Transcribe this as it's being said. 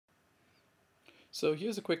So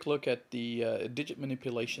here's a quick look at the digit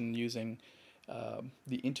manipulation using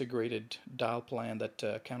the integrated dial plan that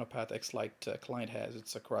CounterPath X-lite client has.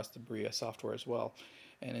 It's across the Bria software as well.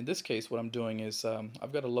 And in this case, what I'm doing is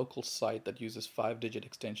I've got a local site that uses 5-digit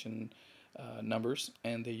extension numbers,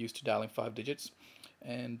 and they're used to dialing 5 digits.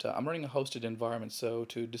 And I'm running a hosted environment, so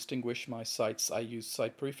to distinguish my sites, I use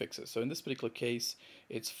site prefixes. So in this particular case,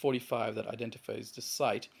 it's 45 that identifies the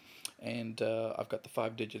site, and I've got the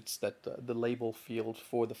 5 digits that the label field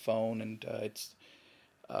for the phone, and it's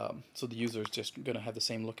so the user is just going to have the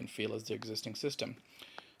same look and feel as the existing system.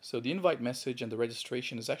 So the invite message and the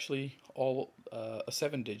registration is actually all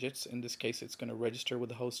 7 digits. In this case, it's going to register with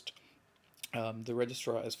the host, the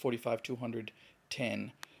registrar as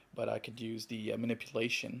 45210, but I could use the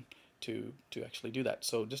manipulation to actually do that.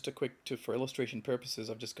 So just a quick, for illustration purposes,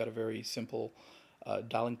 I've just got a very simple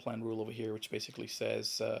dialing plan rule over here, which basically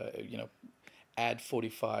says, add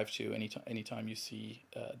 45 to anytime you see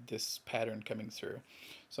this pattern coming through.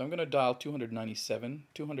 So I'm going to dial 297.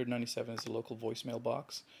 297 is the local voicemail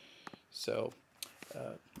box. So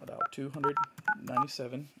I'll dial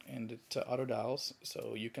 297, and it auto dials,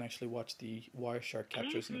 so you can actually watch the Wireshark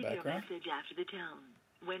captures in the background. Please leave your message after the tone.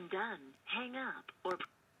 When done, hang up or...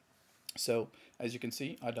 So as you can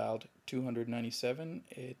see, I dialed 297.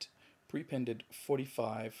 It prepended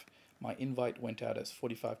 45. My invite went out as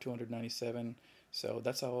 45297. So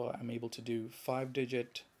that's how I'm able to do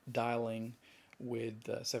 5-digit dialing with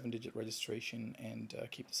 7-digit registration and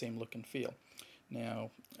keep the same look and feel.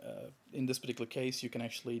 Now, in this particular case, you can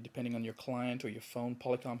actually, depending on your client or your phone,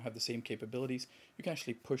 Polycom have the same capabilities. You can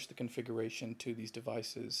actually push the configuration to these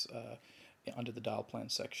devices under the dial plan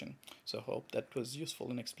section. So I hope that was useful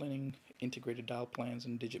in explaining integrated dial plans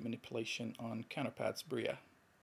and digit manipulation on CounterPath's Bria.